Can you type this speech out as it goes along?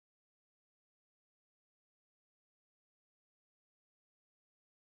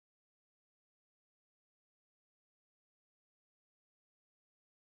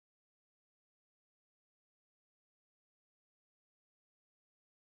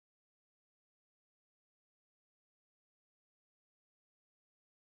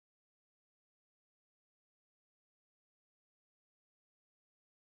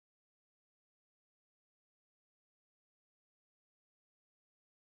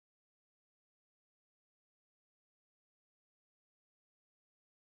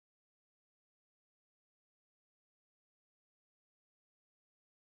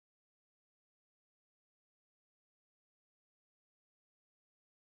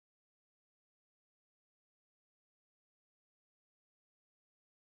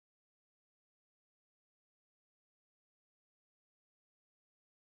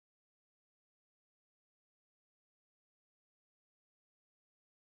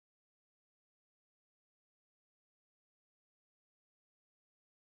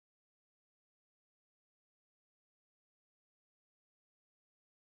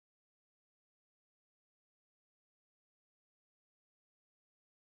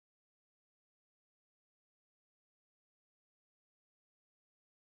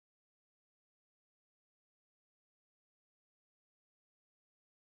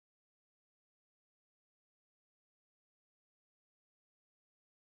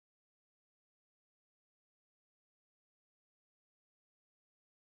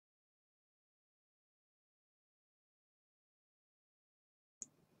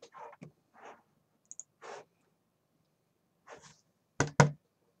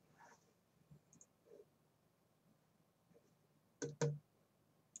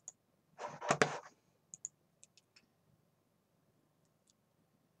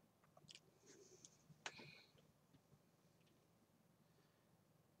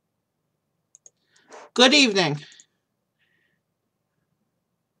Good evening.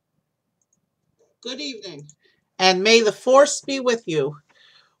 Good evening. And may the force be with you.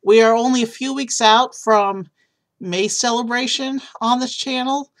 We are only a few weeks out from May celebration on this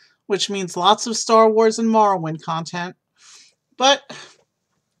channel, which means lots of Star Wars and Morrowind content. But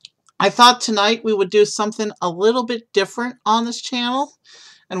I thought tonight we would do something a little bit different on this channel,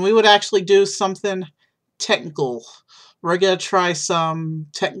 and we would actually do something technical. We're going to try some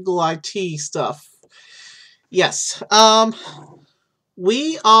technical IT stuff. Yes.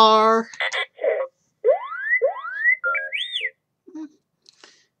 We are...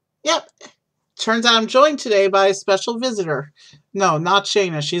 Yep. Turns out I'm joined today by a special visitor. No, not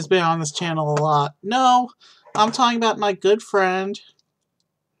Shayna. She's been on this channel a lot. No, I'm talking about my good friend,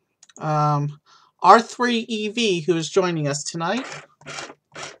 R3EV, who is joining us tonight.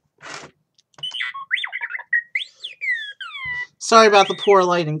 Sorry about the poor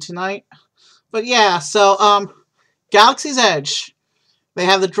lighting tonight. But yeah, so, Galaxy's Edge. They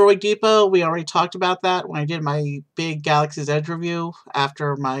have the Droid Depot. We already talked about that when I did my big Galaxy's Edge review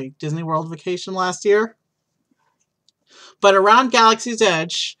after my Disney World vacation last year. But around Galaxy's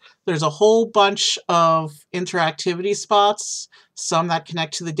Edge, there's a whole bunch of interactivity spots, some that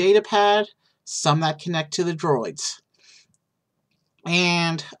connect to the datapad, some that connect to the droids.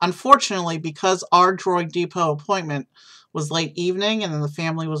 And unfortunately, because our Droid Depot appointment was late evening and then the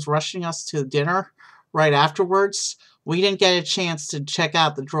family was rushing us to dinner right afterwards, we didn't get a chance to check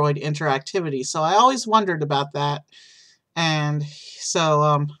out the droid interactivity. So I always wondered about that. And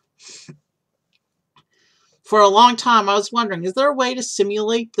so, for a long time, I was wondering, is there a way to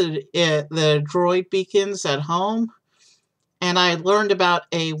simulate the droid beacons at home? And I learned about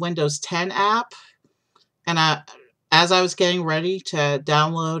a Windows 10 app. And as I was getting ready to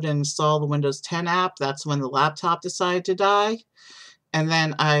download and install the Windows 10 app, that's when the laptop decided to die. And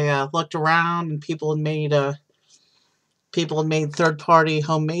then I looked around, and people had made third-party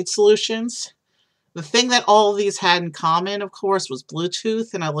homemade solutions. The thing that all of these had in common, of course, was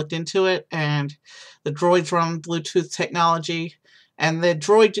Bluetooth, and I looked into it, and the droids run Bluetooth technology. And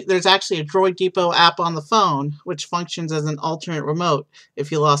there's actually a Droid Depot app on the phone, which functions as an alternate remote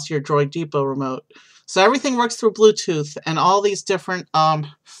if you lost your Droid Depot remote. So everything works through Bluetooth, and all these different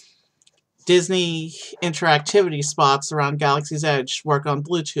Disney interactivity spots around Galaxy's Edge work on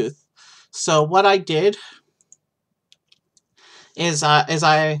Bluetooth. So what I did is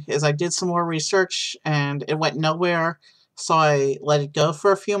I did some more research, and it went nowhere, so I let it go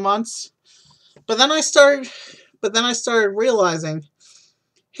for a few months. But then I started realizing,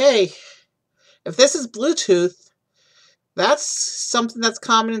 hey, if this is Bluetooth, that's something that's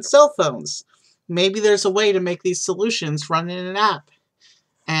common in cell phones. Maybe there's a way to make these solutions run in an app.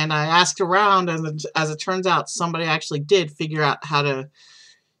 And I asked around, and as it turns out, somebody actually did figure out how to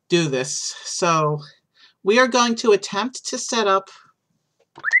do this. So we are going to attempt to set up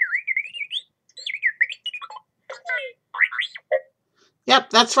Yep,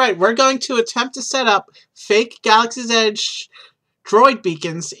 that's right. We're going to attempt to set up fake Galaxy's Edge droid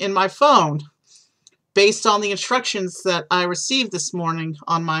beacons in my phone based on the instructions that I received this morning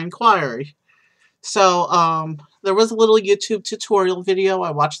on my inquiry. So, there was a little YouTube tutorial video. I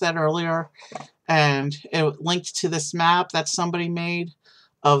watched that earlier, and it linked to this map that somebody made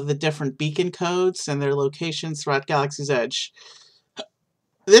of the different beacon codes and their locations throughout Galaxy's Edge.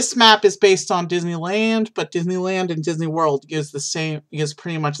 This map is based on Disneyland, but Disneyland and Disney World use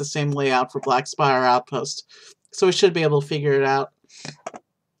pretty much the same layout for Black Spire Outpost. So we should be able to figure it out.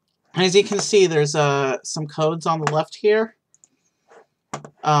 As you can see, there's some codes on the left here.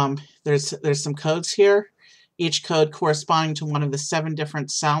 There's some codes here. Each code corresponding to one of the 7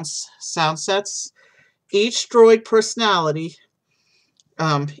 different sound sets. Each droid personality,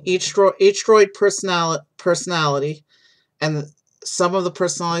 and some of the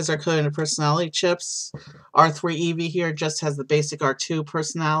personalities are coded into personality chips. R3EV here just has the basic R2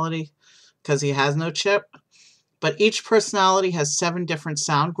 personality because he has no chip. But each personality has 7 different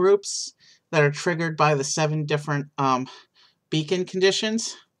sound groups that are triggered by the 7 different beacon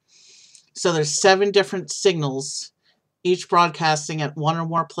conditions. So there's 7 different signals, each broadcasting at 1 or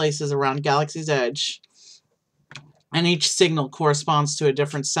more places around Galaxy's Edge. And each signal corresponds to a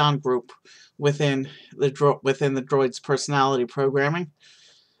different sound group within the droid's personality programming.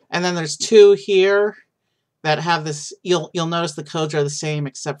 And then there's 2 here that have this. You'll notice the codes are the same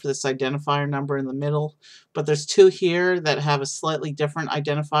except for this identifier number in the middle. But there's 2 here that have a slightly different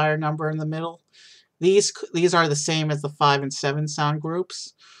identifier number in the middle. These are the same as the 5 and 7 sound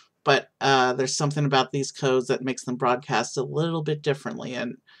groups, but there's something about these codes that makes them broadcast a little bit differently,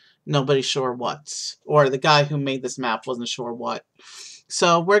 and nobody's sure what. Or the guy who made this map wasn't sure what.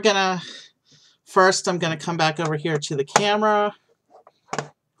 So we're gonna First, I'm going to come back over here to the camera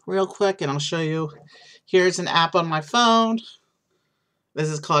real quick, and I'll show you. Here's an app on my phone. This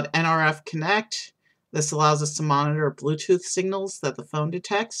is called NRF Connect. This allows us to monitor Bluetooth signals that the phone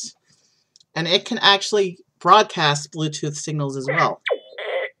detects. And it can actually broadcast Bluetooth signals as well.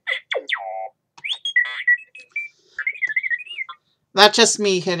 Not just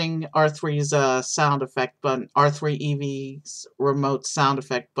me hitting R3's sound effect button, R3EV's remote sound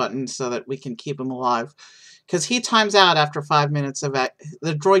effect button, so that we can keep him alive. Because he times out after 5 minutes of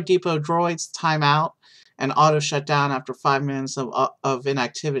the Droid Depot droids time out and auto shut down after 5 minutes of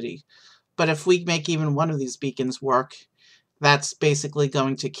inactivity. But if we make even one of these beacons work, that's basically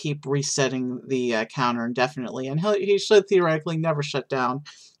going to keep resetting the counter indefinitely. And he should theoretically never shut down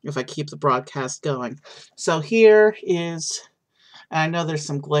if I keep the broadcast going. So here is, and I know there's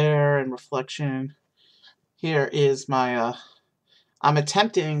some glare and reflection. Here is my, I'm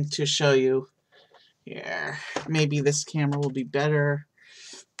attempting to show you here. Maybe this camera will be better.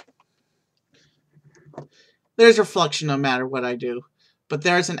 There's reflection no matter what I do. But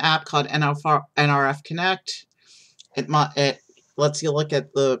there's an app called NRF Connect. It lets you look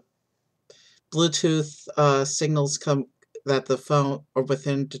at the Bluetooth signals that the phone are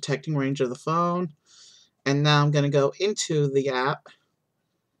within detecting range of the phone. And now I'm going to go into the app.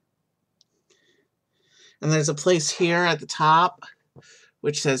 And there's a place here at the top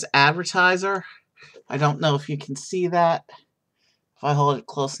which says advertiser. I don't know if you can see that. If I hold it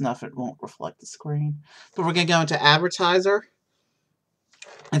close enough, it won't reflect the screen. But we're going to go into advertiser.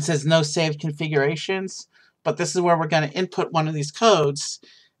 It says no saved configurations. But this is where we're going to input one of these codes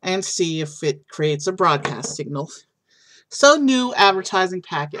and see if it creates a broadcast signal. So new advertising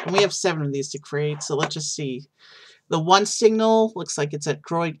packet. And we have 7 of these to create. So let's just see. The one signal looks like it's at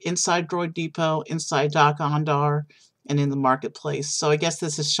inside Droid Depot, inside Doc Ondar, and in the marketplace. So I guess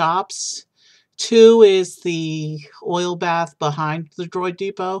this is shops. 2 is the oil bath behind the Droid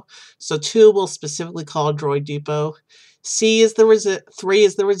Depot. So 2 will specifically call Droid Depot. 3 is the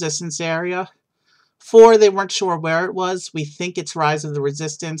resistance area. 4, they weren't sure where it was. We think it's Rise of the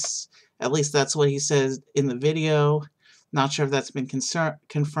Resistance. At least that's what he says in the video. Not sure if that's been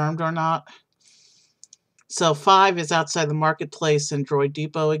confirmed or not. So 5 is outside the marketplace and Droid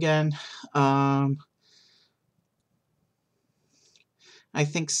Depot again. I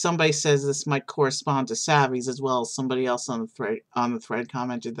think somebody says this might correspond to Savvy's as well. Somebody else on the thread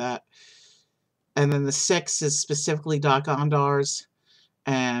commented that. And then the 6 is specifically Doc Ondar's,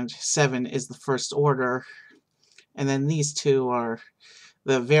 and 7 is the first order. And then these 2 are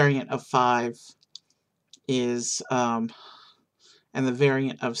the variant of 5 is and the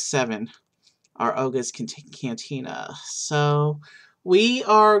variant of 7 are Oga's Cantina. So we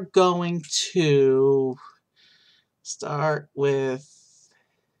are going to start with,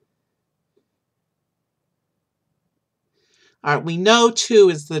 alright, we know 2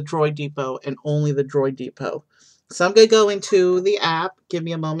 is the Droid Depot and only the Droid Depot. So I'm going to go into the app. Give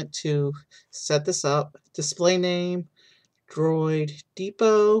me a moment to set this up. Display name, Droid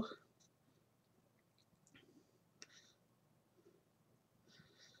Depot.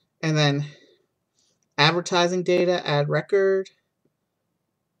 And then advertising data, add record.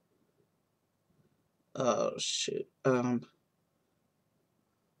 Oh, shoot.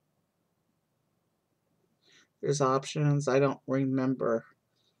 There's options. I don't remember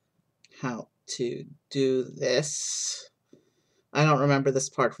how to do this. I don't remember this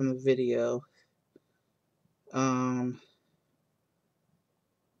part from the video.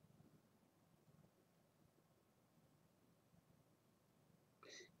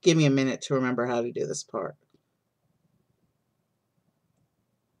 Give me a minute to remember how to do this part.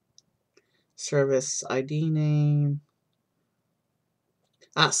 Service ID name.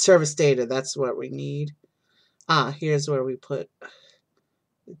 Service data, that's what we need. Here's where we put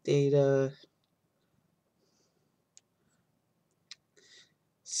the data.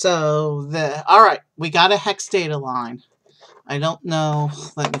 So, alright, we got a hex data line. I don't know,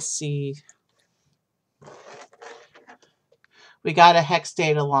 let me see. We got a hex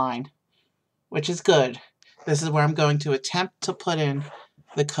data line, which is good. This is where I'm going to attempt to put in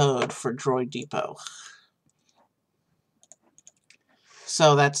the code for Droid Depot.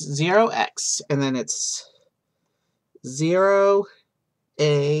 So that's 0x, and then it's 0A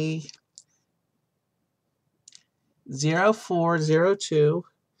 0402,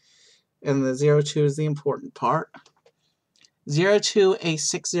 and the 02 is the important part.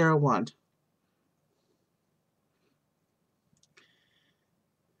 02A601.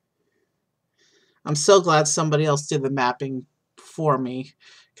 I'm so glad somebody else did the mapping for me,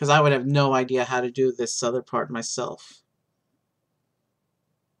 because I would have no idea how to do this other part myself.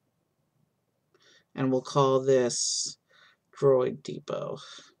 And we'll call this Droid Depot.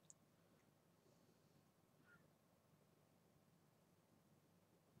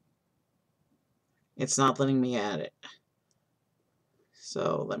 It's not letting me add it.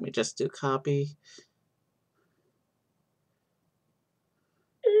 So let me just do copy.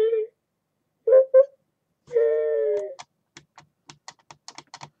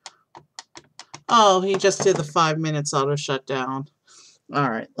 Oh, he just did the 5 minutes auto shutdown. All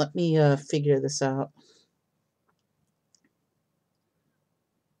right, let me figure this out.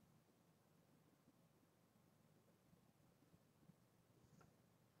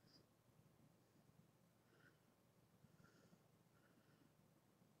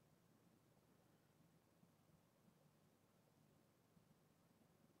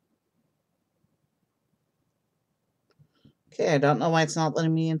 Okay, I don't know why it's not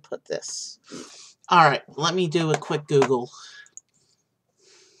letting me input this. All right, let me do a quick Google.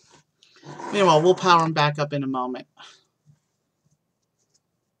 Meanwhile, we'll power them back up in a moment.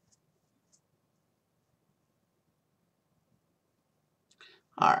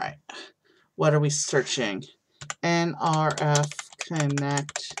 All right, what are we searching? NRF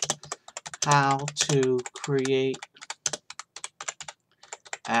Connect, how to create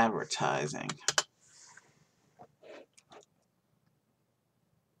advertising.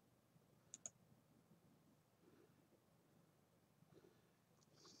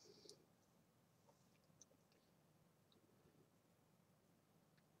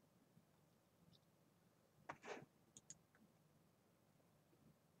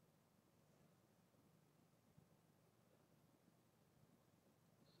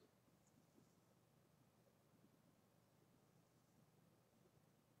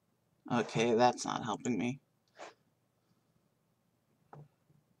 Okay, that's not helping me.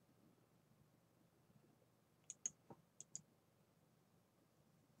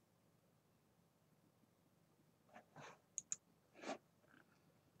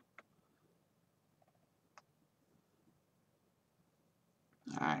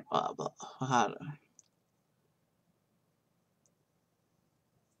 All right, blah, blah, blah.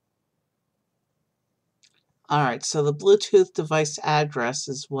 All right, so the Bluetooth device address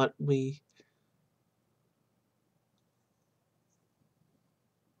is what we...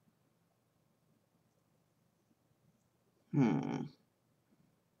 All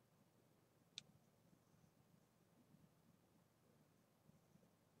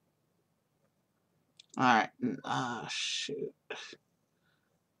right, shoot.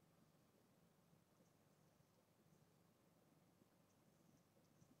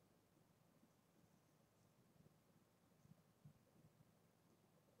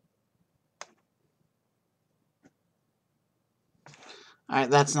 All right,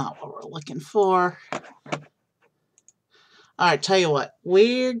 that's not what we're looking for. All right, tell you what,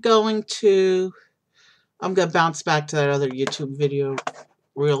 I'm going to bounce back to that other YouTube video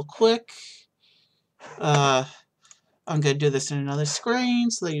real quick. I'm going to do this in another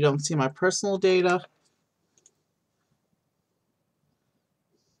screen so that you don't see my personal data.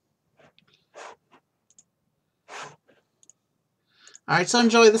 All right, so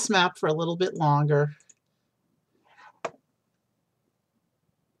enjoy this map for a little bit longer.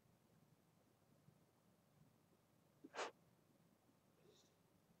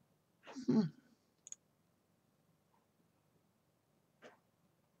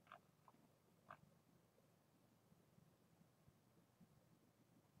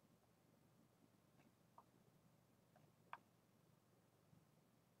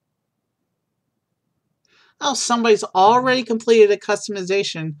 Oh, somebody's already completed a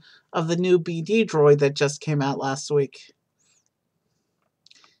customization of the new BD droid that just came out last week.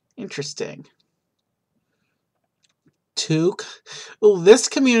 Interesting. Oh, this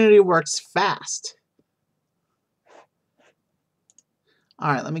community works fast.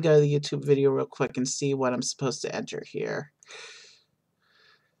 All right, let me go to the YouTube video real quick and see what I'm supposed to enter here.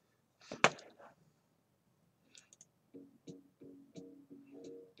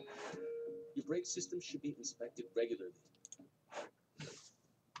 Your brake system should be inspected regularly.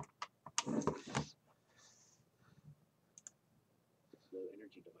 Low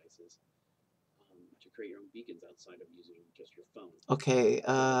energy devices to create your own beacons outside of using just your phone. Okay,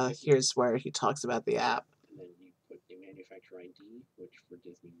 here's where he talks about the app. And then you put a manufacturer ID, which for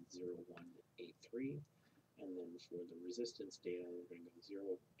Disney 0183, and then for the resistance data, we're going to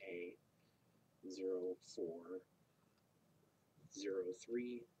go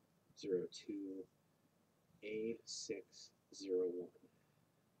 0A040302A601.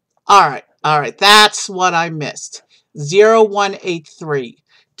 All right, that's what I missed. 0183,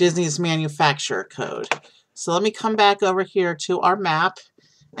 Disney's manufacturer code. So let me come back over here to our map,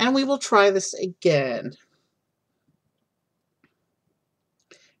 And we will try this again.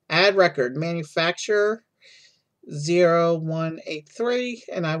 Add record, manufacturer 0183,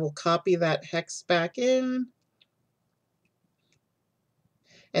 and I will copy that hex back in.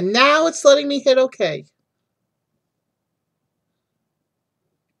 And now it's letting me hit OK.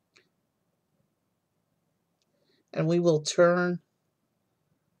 And we will turn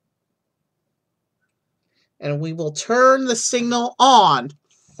the signal on.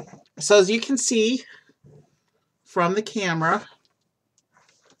 So as you can see from the camera,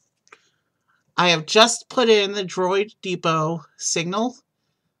 I have just put in the Droid Depot signal.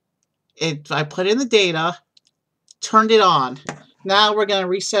 I put in the data, turned it on. Now we're going to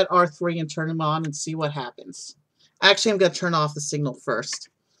reset R3 and turn them on and see what happens. Actually, I'm going to turn off the signal first.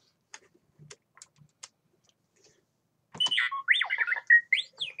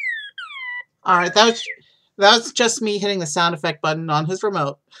 All right, that was just me hitting the sound effect button on his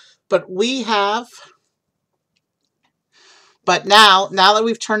remote. But now that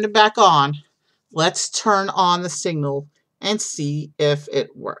we've turned it back on, let's turn on the signal and see if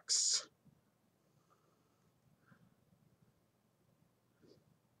it works.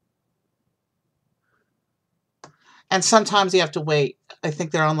 And sometimes you have to wait. I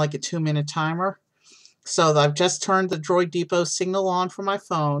think they're on like a 2-minute timer. So I've just turned the Droid Depot signal on for my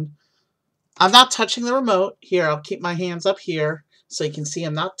phone. I'm not touching the remote. Here, I'll keep my hands up here so you can see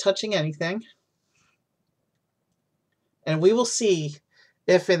I'm not touching anything. And we will see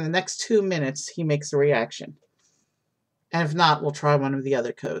if in the next 2 minutes he makes a reaction. And if not, we'll try one of the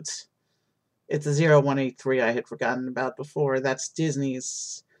other codes. It's a 0183 I had forgotten about before. That's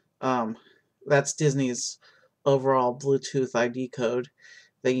Disney's overall Bluetooth ID code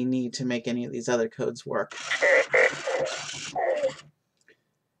that you need to make any of these other codes work.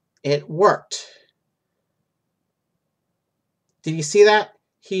 It worked. Did you see that?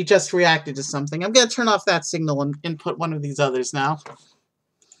 He just reacted to something. I'm going to turn off that signal and input one of these others now.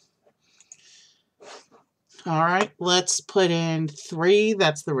 All right, let's put in 3.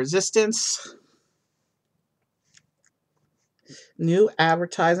 That's the resistance. New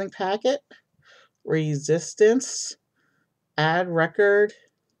advertising packet. Resistance. Add record.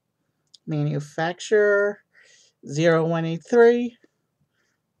 Manufacturer 0183.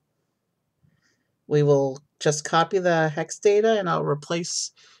 We will just copy the hex data and I'll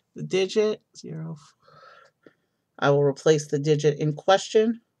replace the digit. I will replace the digit in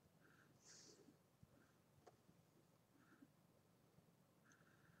question.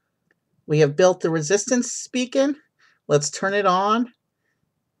 We have built the resistance beacon. Let's turn it on.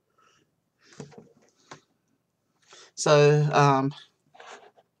 So,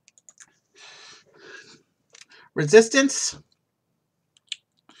 resistance.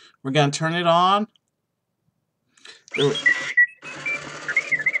 We're going to turn it on.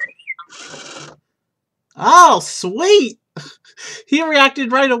 Oh, sweet! He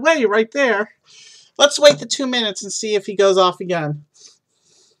reacted right away, right there. Let's wait the 2 minutes and see if he goes off again.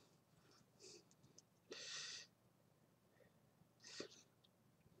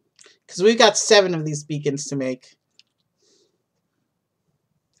 Because we've got 7 of these beacons to make.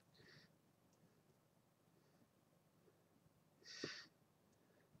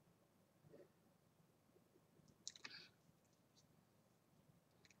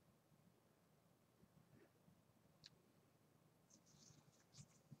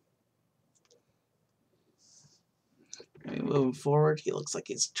 Moving forward, he looks like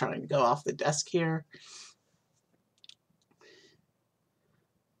he's trying to go off the desk here.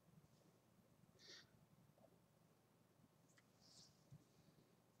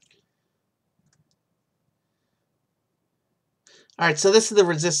 All right, so this is the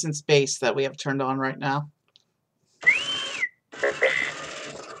resistance base that we have turned on right now.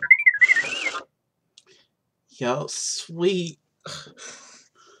 Yo, sweet.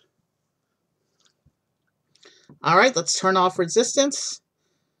 All right, let's turn off resistance.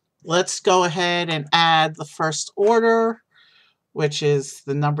 Let's go ahead and add the first order, which is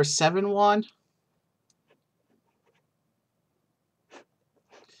the number 7 one.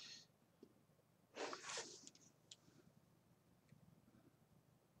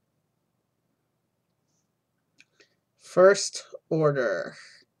 First order.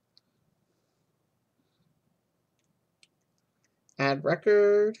 Add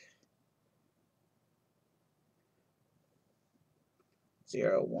record.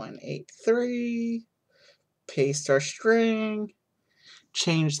 0183. Paste our string.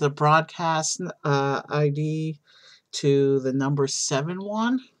 Change the broadcast ID to the number 7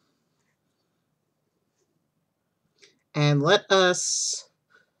 one. And let us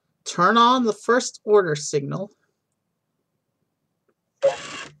turn on the first order signal.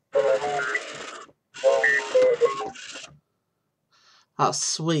 Oh,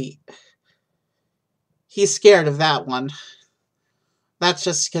 sweet. He's scared of that one. That's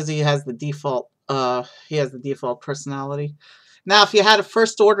just because he has the default personality. Now, if you had a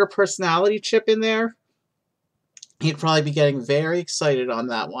first order personality chip in there, he'd probably be getting very excited on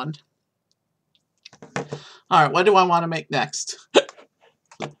that one. All right, what do I want to make next?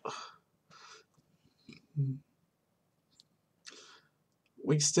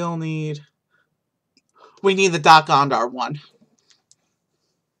 We still need... We need the Doc Ondar one.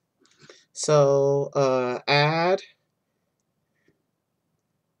 So, add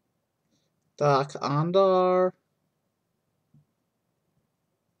Doc Ondar.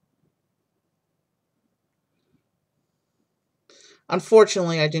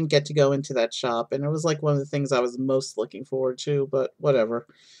 Unfortunately, I didn't get to go into that shop, and it was like one of the things I was most looking forward to, but whatever.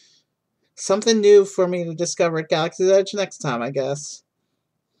 Something new for me to discover at Galaxy's Edge next time, I guess.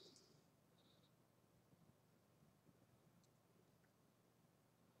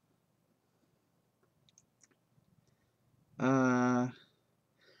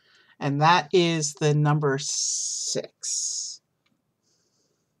 And that is the number 6.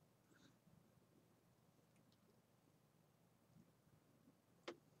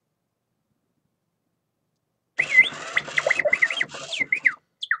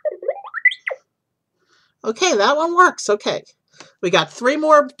 Okay, that one works. Okay. We got 3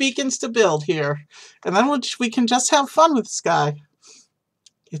 more beacons to build here. And then we can just have fun with this guy.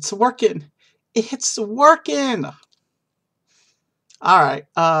 It's working. It's working. All right.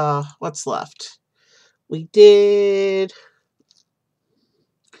 What's left? We did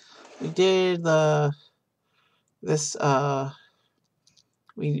the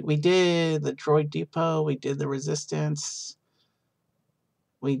we did the droid depot, we did the resistance,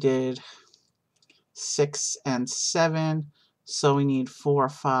 we did 6 and 7, so we need 4,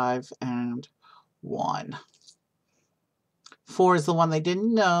 5, and 1. 4 is the one they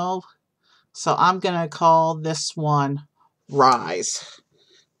didn't know, so I'm gonna call this one Rise,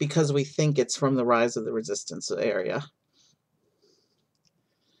 because we think it's from the Rise of the Resistance area.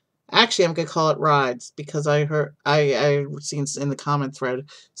 Actually, I'm gonna call it Rides because I seen in the comment thread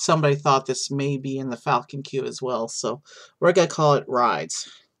somebody thought this may be in the Falcon queue as well, so we're gonna call it Rides.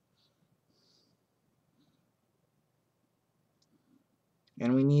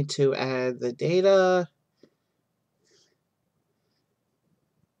 And we need to add the data.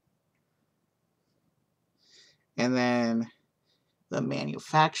 And then the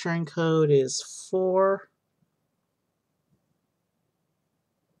manufacturing code is 4.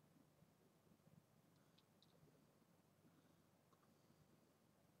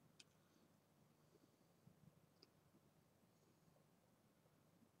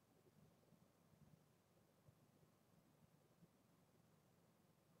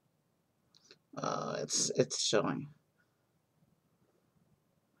 It's showing.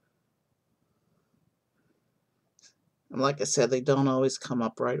 And like I said, they don't always come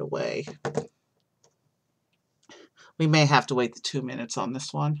up right away. We may have to wait the 2 minutes on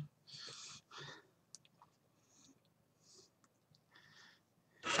this one.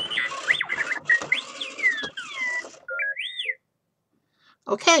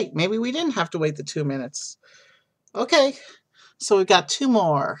 Okay, maybe we didn't have to wait the 2 minutes. Okay, so we've got 2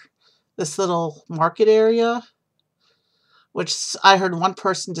 more. This little market area, which I heard one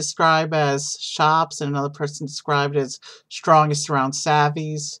person describe as shops and another person described as strongest around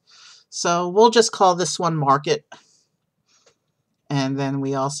savvies. So we'll just call this one market. And then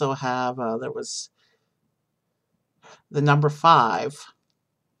we also have, there was the number 5,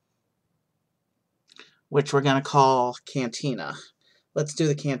 which we're going to call Cantina. Let's do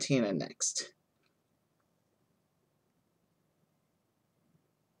the Cantina next.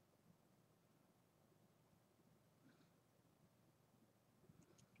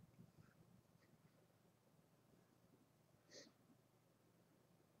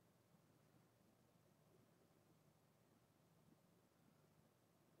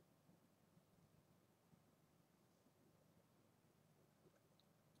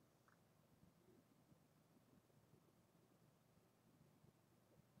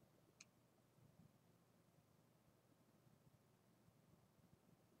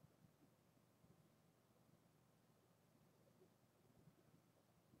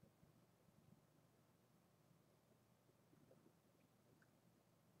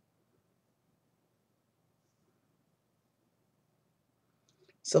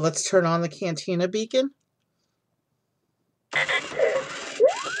 So let's turn on the Cantina beacon.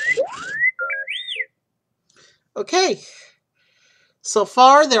 Okay, so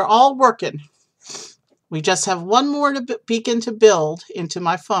far they're all working. We just have one more beacon to build into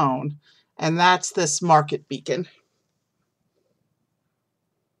my phone, and that's this market beacon.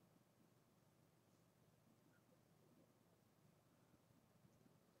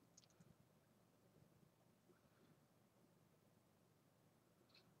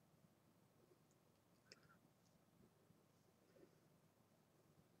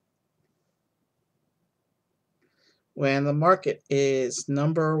 when the market is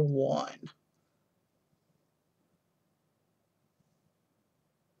number 1.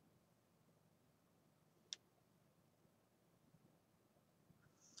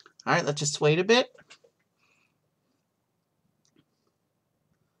 All right, let's just wait a bit.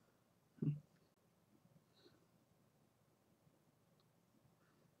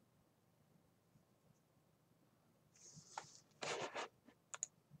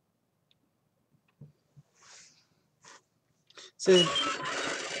 So,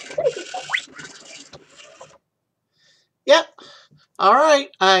 yep. All right.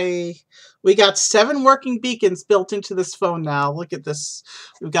 We got 7 working beacons built into this phone now. Look at this.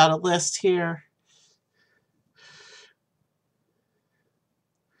 We've got a list here.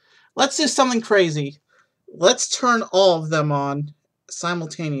 Let's do something crazy. Let's turn all of them on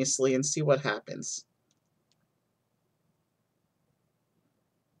simultaneously and see what happens.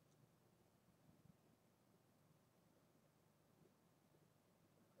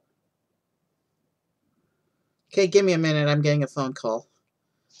 Okay, give me a minute. I'm getting a phone call.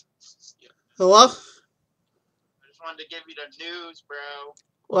 Hello? I just wanted to give you the news, bro.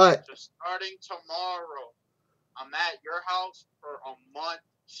 What? So starting tomorrow, I'm at your house for a month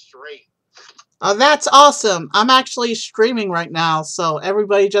straight. Oh, that's awesome. I'm actually streaming right now, so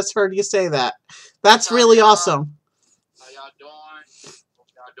everybody just heard you say that. That's really awesome. How y'all doing? Hope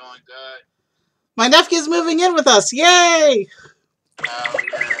y'all doing good. My nephew's moving in with us. Yay!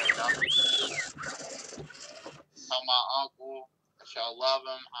 Tell my uncle that y'all love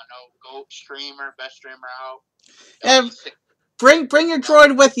him. I know, GOAT streamer, best streamer out. And bring your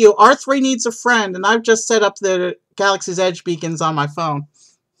droid with you. R3 needs a friend, and I've just set up the Galaxy's Edge beacons on my phone.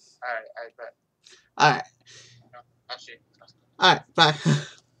 Alright, I bet. Alright. That's it. Alright, bye.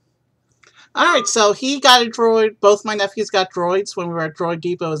 Alright, so he got a droid. Both my nephews got droids when we were at Droid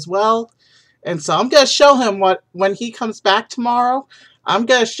Depot as well. And so I'm going to show him what, when he comes back tomorrow, I'm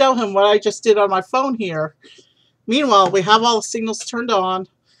going to show him what I just did on my phone here. Meanwhile, we have all the signals turned on.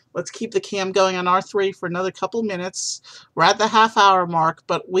 Let's keep the cam going on R3 for another couple minutes. We're at the half-hour mark,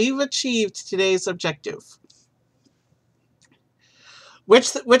 but we've achieved today's objective.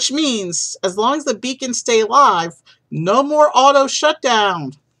 Which means, as long as the beacons stay live, no more auto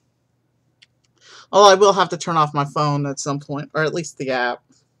shutdown. Oh, I will have to turn off my phone at some point, or at least the app.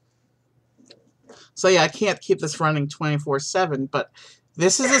 So yeah, I can't keep this running 24/7, but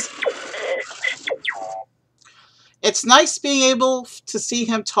this is it's nice being able to see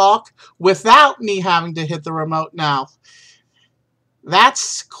him talk without me having to hit the remote now.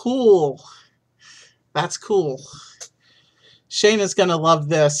 That's cool. That's cool. Shayna's gonna love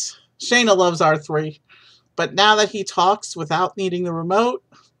this. Shayna loves R3. But now that he talks without needing the remote.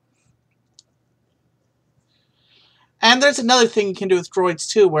 And there's another thing you can do with droids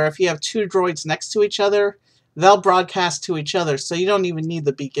too, where if you have 2 droids next to each other, they'll broadcast to each other, so you don't even need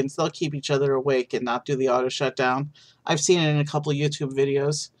the beacons. They'll keep each other awake and not do the auto shutdown. I've seen it in a couple of YouTube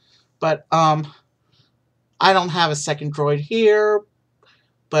videos. But I don't have a second droid here.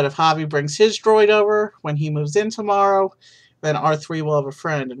 But if Javi brings his droid over when he moves in tomorrow, then R3 will have a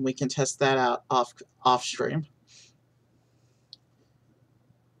friend, and we can test that out off stream.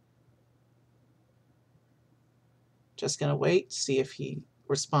 Just gonna wait, see if he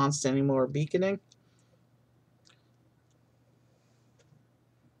responds to any more beaconing.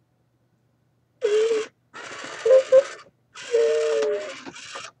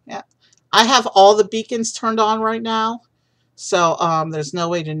 Yeah, I have all the beacons turned on right now, so there's no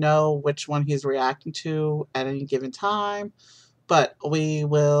way to know which one he's reacting to at any given time. But we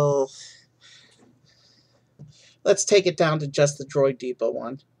will. Let's take it down to just the Droid Depot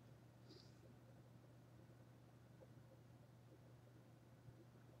one.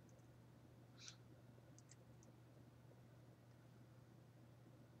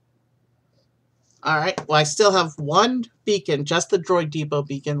 Alright, well, I still have one beacon, just the Droid Depot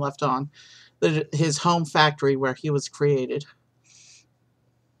beacon left on. His home factory where he was created.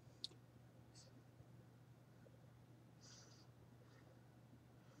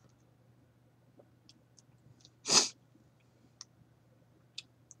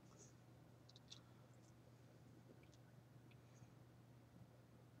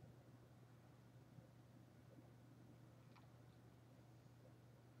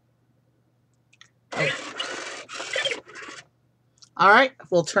 Alright,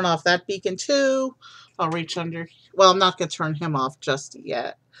 we'll turn off that beacon too. I'll reach under. Well, I'm not going to turn him off just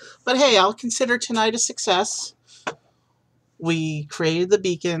yet. But hey, I'll consider tonight a success. We created the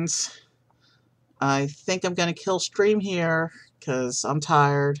beacons. I think I'm going to kill stream here because I'm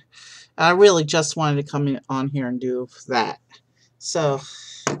tired. I really just wanted to come on here and do that. So,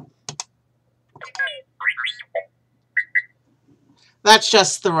 That's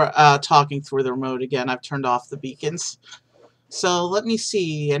just the talking through the remote again. I've turned off the beacons. So let me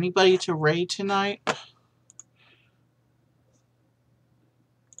see. Anybody to raid tonight?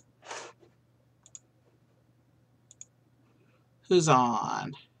 Who's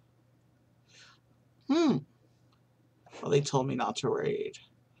on? Well, they told me not to raid.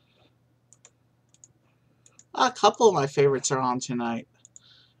 A couple of my favorites are on tonight,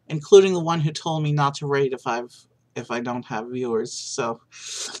 including the one who told me not to raid if I don't have viewers. So,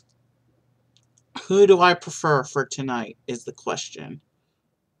 who do I prefer for tonight is the question.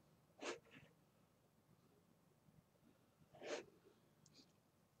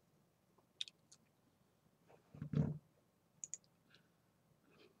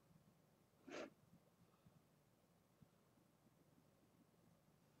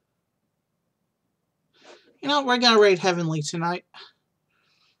 You know, we're gonna raid Heavenly tonight.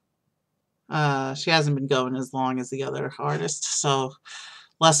 She hasn't been going as long as the other artists, so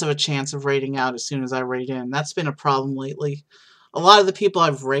less of a chance of raiding out as soon as I raid in. That's been a problem lately. A lot of the people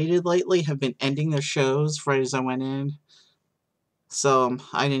I've raided lately have been ending their shows right as I went in. So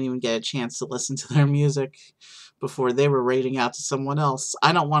I didn't even get a chance to listen to their music before they were raiding out to someone else.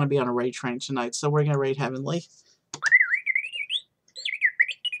 I don't want to be on a raid train tonight, so we're going to raid Heavenly.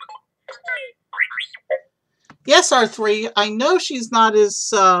 Yes, R3, I know she's not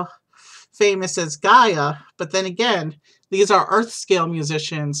as famous as Gaia, but then again, these are Earth scale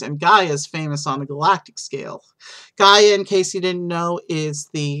musicians, and Gaia is famous on a galactic scale. Gaia, in case you didn't know, is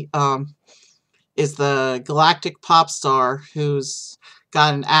the galactic pop star who's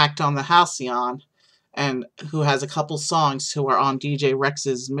got an act on the Halcyon, and who has a couple songs who are on DJ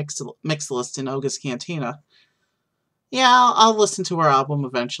Rex's mix list in Oga's Cantina. Yeah, I'll listen to her album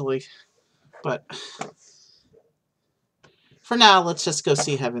eventually, but for now, let's just go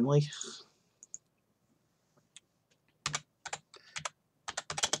see Heavenly.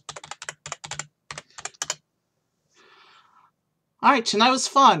 Alright, tonight was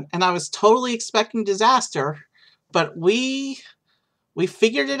fun, and I was totally expecting disaster, but we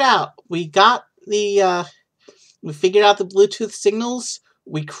figured it out. We figured out the Bluetooth signals.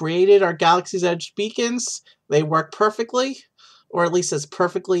 We created our Galaxy's Edge beacons. They work perfectly, or at least as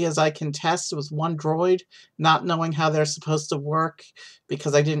perfectly as I can test with one droid, not knowing how they're supposed to work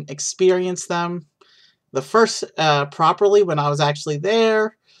because I didn't experience them the first properly when I was actually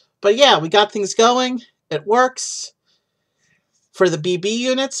there. But yeah, we got things going. It works. For the BB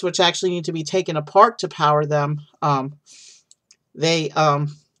units, which actually need to be taken apart to power them,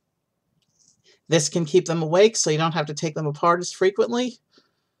 this can keep them awake so you don't have to take them apart as frequently.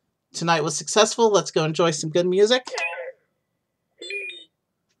 Tonight was successful. Let's go enjoy some good music.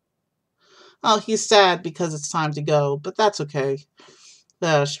 Oh, he's sad because it's time to go, but that's okay.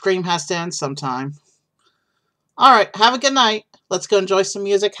 The stream has to end sometime. Alright, have a good night. Let's go enjoy some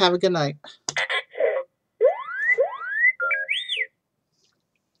music. Have a good night.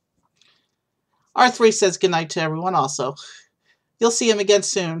 R3 says good night to everyone also. You'll see him again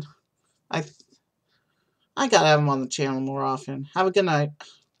soon. I gotta have him on the channel more often. Have a good night.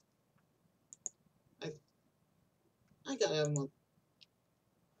 I gotta have him on.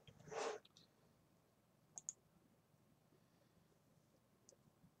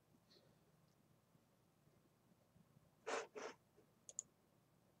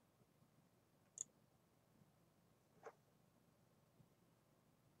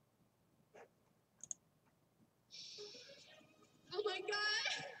 Oh my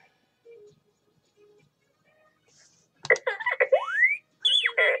god!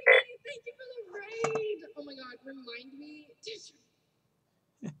 Thank you for the raid! Oh my god, remind me. Okay,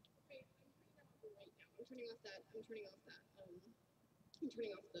 I'm turning off that. I'm turning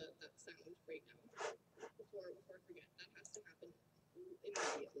off the